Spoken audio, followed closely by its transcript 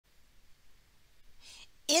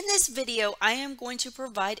In this video, I am going to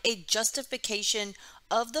provide a justification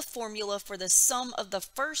of the formula for the sum of the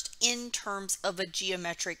first n terms of a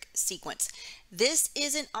geometric sequence. This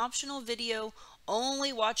is an optional video.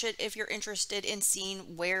 Only watch it if you're interested in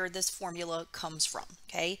seeing where this formula comes from,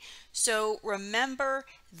 okay? So remember,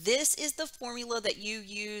 this is the formula that you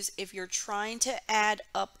use if you're trying to add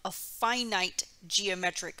up a finite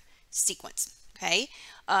geometric sequence, okay?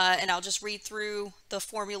 And I'll just read through the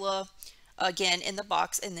formula again in the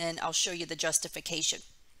box, and then I'll show you the justification.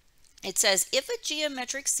 It says if a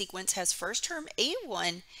geometric sequence has first term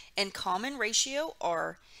a1 and common ratio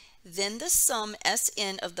r, then the sum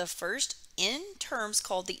Sn of the first n terms,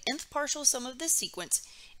 called the nth partial sum of the sequence,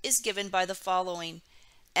 is given by the following.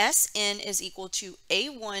 Sn is equal to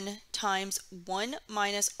a1 times 1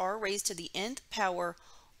 minus r raised to the nth power,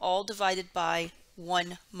 all divided by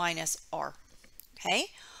 1 minus r. Okay?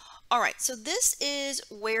 All right, so this is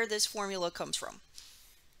where this formula comes from.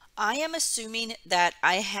 I am assuming that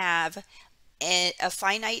I have a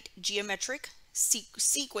finite geometric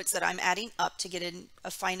sequence that I'm adding up to get in a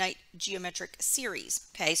finite geometric series.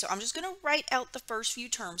 Okay, so I'm just going to write out the first few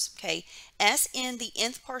terms. Okay, Sn, the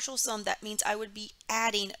nth partial sum, that means I would be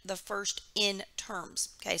adding the first n terms.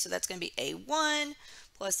 Okay, so that's going to be a1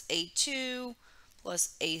 plus a2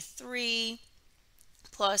 plus a3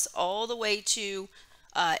 plus all the way to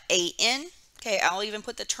an. Okay, I'll even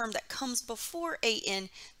put the term that comes before an.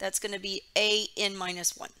 That's going to be an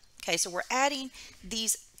minus 1. Okay, so we're adding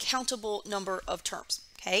these countable number of terms.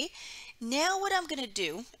 Okay, now what I'm going to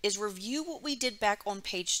do is review what we did back on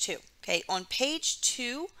page 2. Okay, on page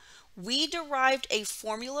 2, we derived a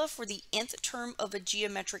formula for the nth term of a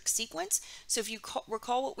geometric sequence. So if you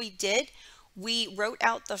recall what we did, we wrote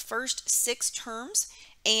out the first 6 terms,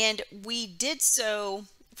 and we did so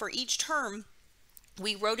for each term.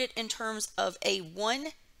 We wrote it in terms of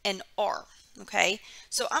a1 and r. Okay,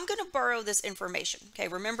 so I'm going to borrow this information. Okay,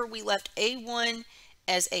 remember we left a1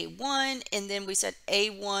 as a1, and then we said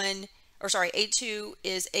a2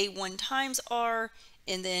 is a1 times r,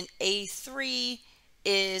 and then a3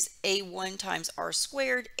 is a1 times r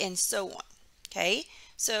squared, and so on. Okay,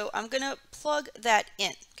 so I'm going to plug that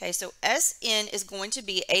in. Okay, so Sn is going to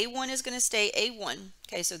be a1 is going to stay a1.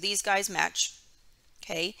 Okay, so these guys match.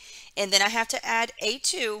 Okay, and then I have to add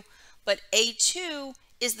a2, but a2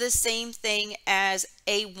 is the same thing as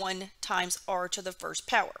a1 times r to the first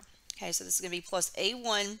power. Okay, so this is going to be plus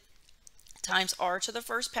a1 times r to the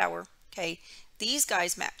first power. Okay, these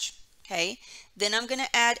guys match. Okay, then I'm going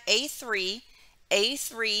to add a3.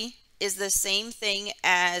 a3 is the same thing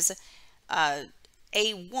as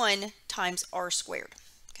a1 times r squared.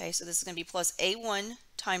 Okay, so this is going to be plus a1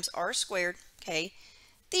 times r squared. Okay,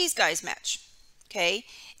 these guys match. Okay,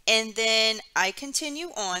 and then I continue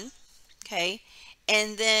on. Okay,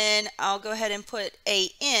 and then I'll go ahead and put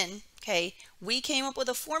an. Okay, we came up with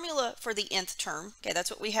a formula for the nth term. Okay,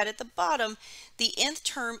 that's what we had at the bottom. The nth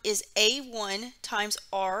term is a1 times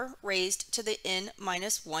r raised to the n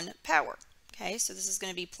minus 1 power. Okay, so this is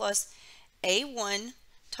going to be plus a1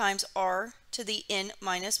 times r to the n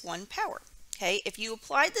minus 1 power. Okay, if you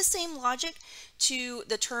applied the same logic to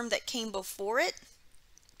the term that came before it,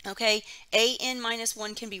 okay, an minus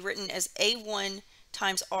 1 can be written as a1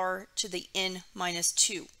 times r to the n minus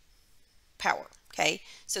 2 power. Okay,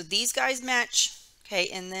 so these guys match. Okay,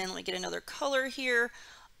 and then let me get another color here.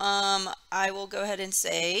 I will go ahead and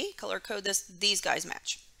say, color code this, these guys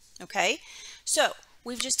match. Okay, so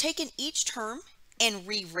we've just taken each term and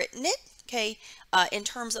rewritten it, okay, in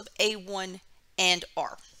terms of a1 and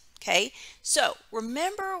r. Okay, so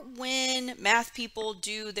remember when math people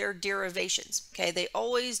do their derivations, okay, they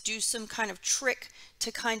always do some kind of trick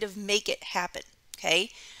to kind of make it happen.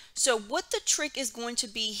 Okay, so what the trick is going to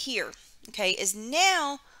be here, okay, is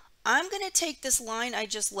now I'm going to take this line I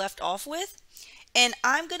just left off with, and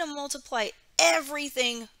I'm going to multiply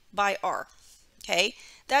everything by r. Okay,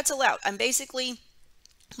 that's allowed. I'm basically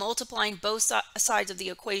multiplying both sides of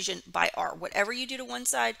the equation by r. Whatever you do to one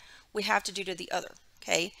side, we have to do to the other.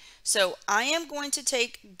 Okay, so I am going to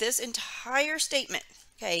take this entire statement,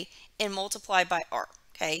 okay, and multiply by r.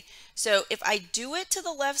 Okay, so if I do it to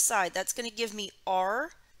the left side, that's going to give me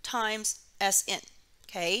r times Sn.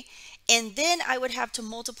 Okay, and then I would have to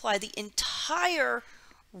multiply the entire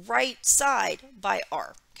right side by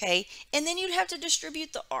r. Okay, and then you'd have to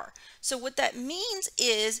distribute the r. So what that means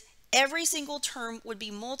is every single term would be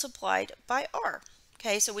multiplied by r.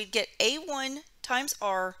 Okay, so we'd get a1 times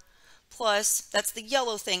r plus, that's the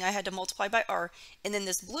yellow thing I had to multiply by r, and then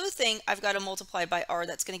this blue thing I've got to multiply by r.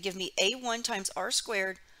 That's going to give me a1 times r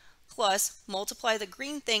squared plus multiply the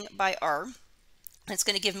green thing by r. That's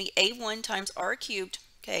going to give me a1 times r cubed.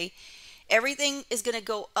 Okay, everything is going to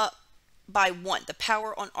go up by 1. The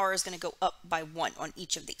power on r is going to go up by 1 on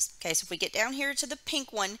each of these. Okay, so if we get down here to the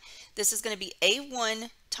pink one, this is going to be a1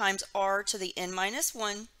 times r to the n minus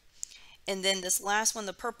 1. And then this last one,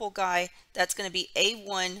 the purple guy, that's going to be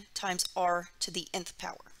a1 times r to the nth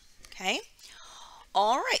power. Okay.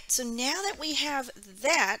 All right. So now that we have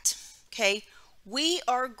that, okay, we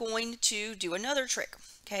are going to do another trick.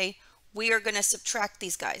 Okay. We are going to subtract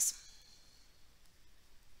these guys.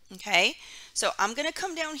 Okay. So I'm going to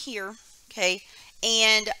come down here. Okay.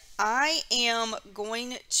 And I am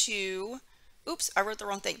going to, oops, I wrote the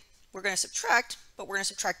wrong thing. We're going to subtract, but we're going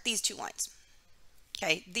to subtract these two lines.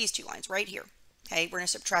 Okay, these two lines right here. Okay, we're going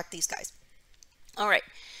to subtract these guys. All right,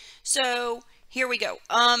 so here we go.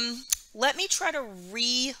 Let me try to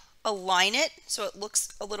realign it so it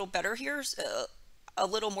looks a little better here, a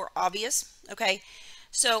little more obvious. Okay,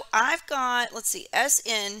 so I've got, let's see,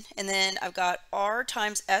 Sn, and then I've got R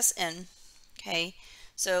times Sn. Okay,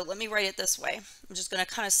 so let me write it this way. I'm just going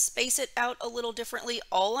to kind of space it out a little differently.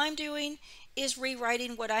 All I'm doing is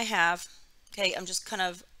rewriting what I have. Okay, I'm just kind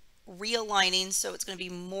of realigning so it's going to be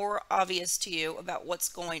more obvious to you about what's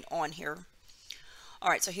going on here. All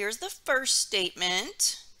right, so here's the first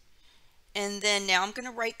statement, and then now I'm going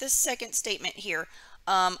to write the second statement here.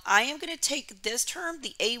 I am going to take this term,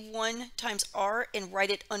 the a1 times r, and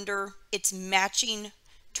write it under its matching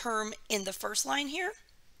term in the first line here.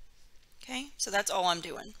 Okay, so that's all I'm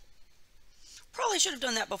doing. Probably should have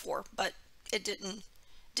done that before, but it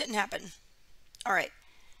didn't happen. All right.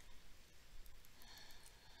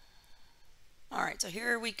 All right, so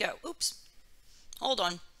here we go. Oops, hold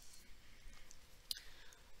on.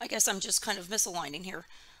 I guess I'm just kind of misaligning here.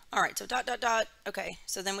 All right, so dot, dot, dot. Okay,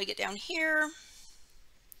 so then we get down here.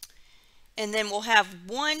 And then we'll have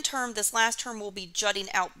one term. This last term will be jutting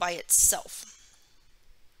out by itself.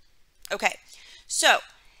 Okay, so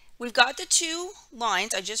we've got the two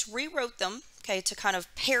lines. I just rewrote them, okay, to kind of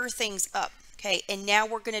pair things up. Okay, and now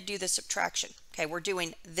we're going to do the subtraction. Okay, we're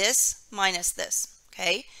doing this minus this.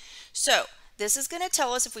 Okay, so this is going to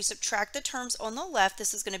tell us if we subtract the terms on the left,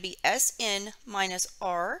 this is going to be Sn minus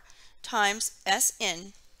R times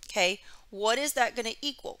Sn. Okay, what is that going to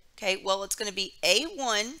equal? Okay, well, it's going to be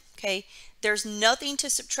A1. Okay, there's nothing to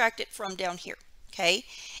subtract it from down here. Okay,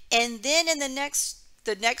 and then in the next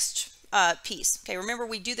piece, okay, remember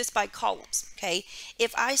we do this by columns. Okay,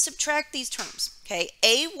 if I subtract these terms, okay,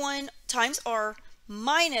 A1 times R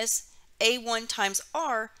minus A1 times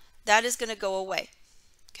R, that is going to go away.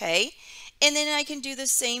 Okay, and then I can do the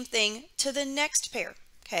same thing to the next pair.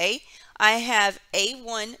 Okay, I have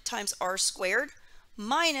a1 times r squared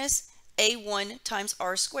minus a1 times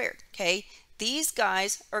r squared. Okay, these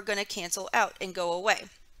guys are going to cancel out and go away.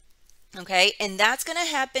 Okay, and that's going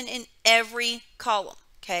to happen in every column.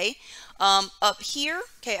 Okay, up here,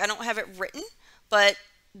 okay, I don't have it written, but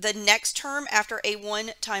the next term after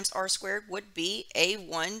a1 times r squared would be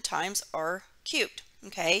a1 times r cubed.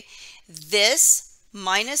 Okay, this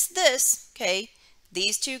minus this, okay,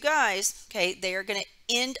 these two guys, okay, they are going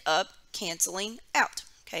to end up canceling out.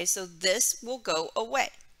 Okay, so this will go away.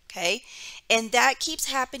 Okay, and that keeps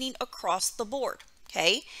happening across the board.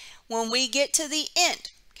 Okay, when we get to the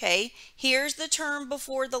end, okay, here's the term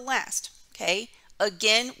before the last. Okay,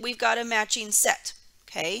 again, we've got a matching set.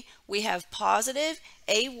 Okay, we have positive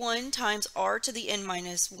a1 times r to the n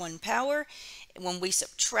minus 1 power. When we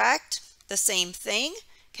subtract, the same thing.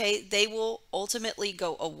 Okay, they will ultimately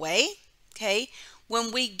go away. Okay,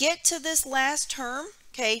 when we get to this last term,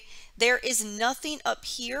 okay, there is nothing up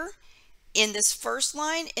here in this first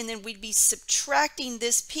line, and then we'd be subtracting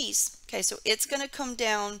this piece. Okay, so it's going to come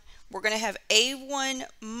down. We're going to have a1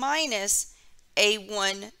 minus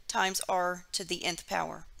a1 times r to the nth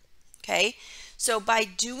power. Okay, so by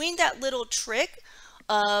doing that little trick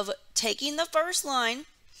of taking the first line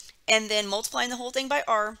and then multiplying the whole thing by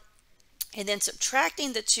r, and then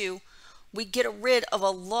subtracting the two, we get rid of a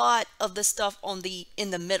lot of the stuff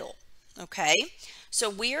in the middle. Okay, so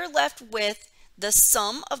we are left with the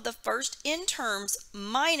sum of the first n terms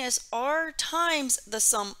minus r times the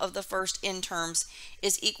sum of the first n terms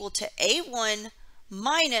is equal to a1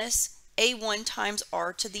 minus a1 times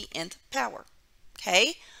r to the nth power.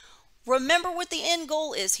 Okay, remember what the end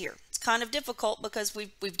goal is here. It's kind of difficult because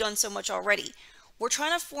we've done so much already. We're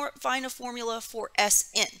trying to find a formula for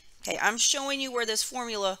Sn. Okay, I'm showing you where this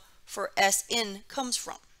formula for Sn comes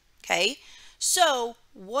from. Okay, so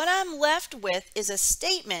what I'm left with is a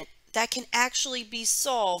statement that can actually be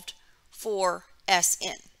solved for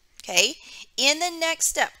Sn. Okay, in the next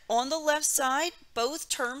step, on the left side, both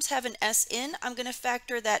terms have an Sn. I'm going to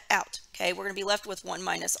factor that out. Okay, we're going to be left with 1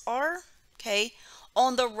 minus r. Okay,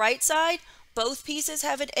 on the right side, both pieces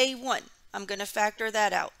have an a1. I'm going to factor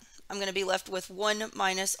that out. I'm going to be left with 1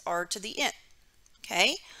 minus r to the n.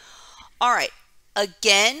 Okay. All right.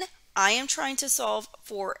 Again, I am trying to solve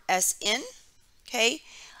for Sn. Okay.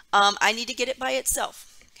 I need to get it by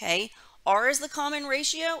itself. Okay. R is the common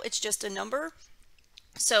ratio. It's just a number.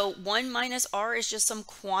 So 1 minus r is just some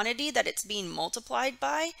quantity that it's being multiplied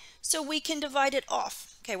by. So we can divide it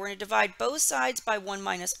off. Okay. We're going to divide both sides by 1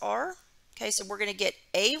 minus r. Okay. So we're going to get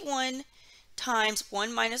a1 times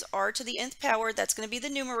 1 minus r to the nth power. That's going to be the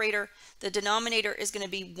numerator. The denominator is going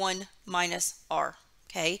to be 1 minus r.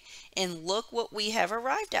 Okay. And look what we have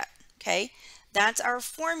arrived at. Okay. That's our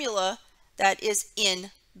formula that is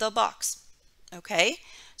in the box. Okay.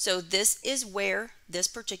 So this is where this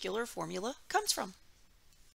particular formula comes from.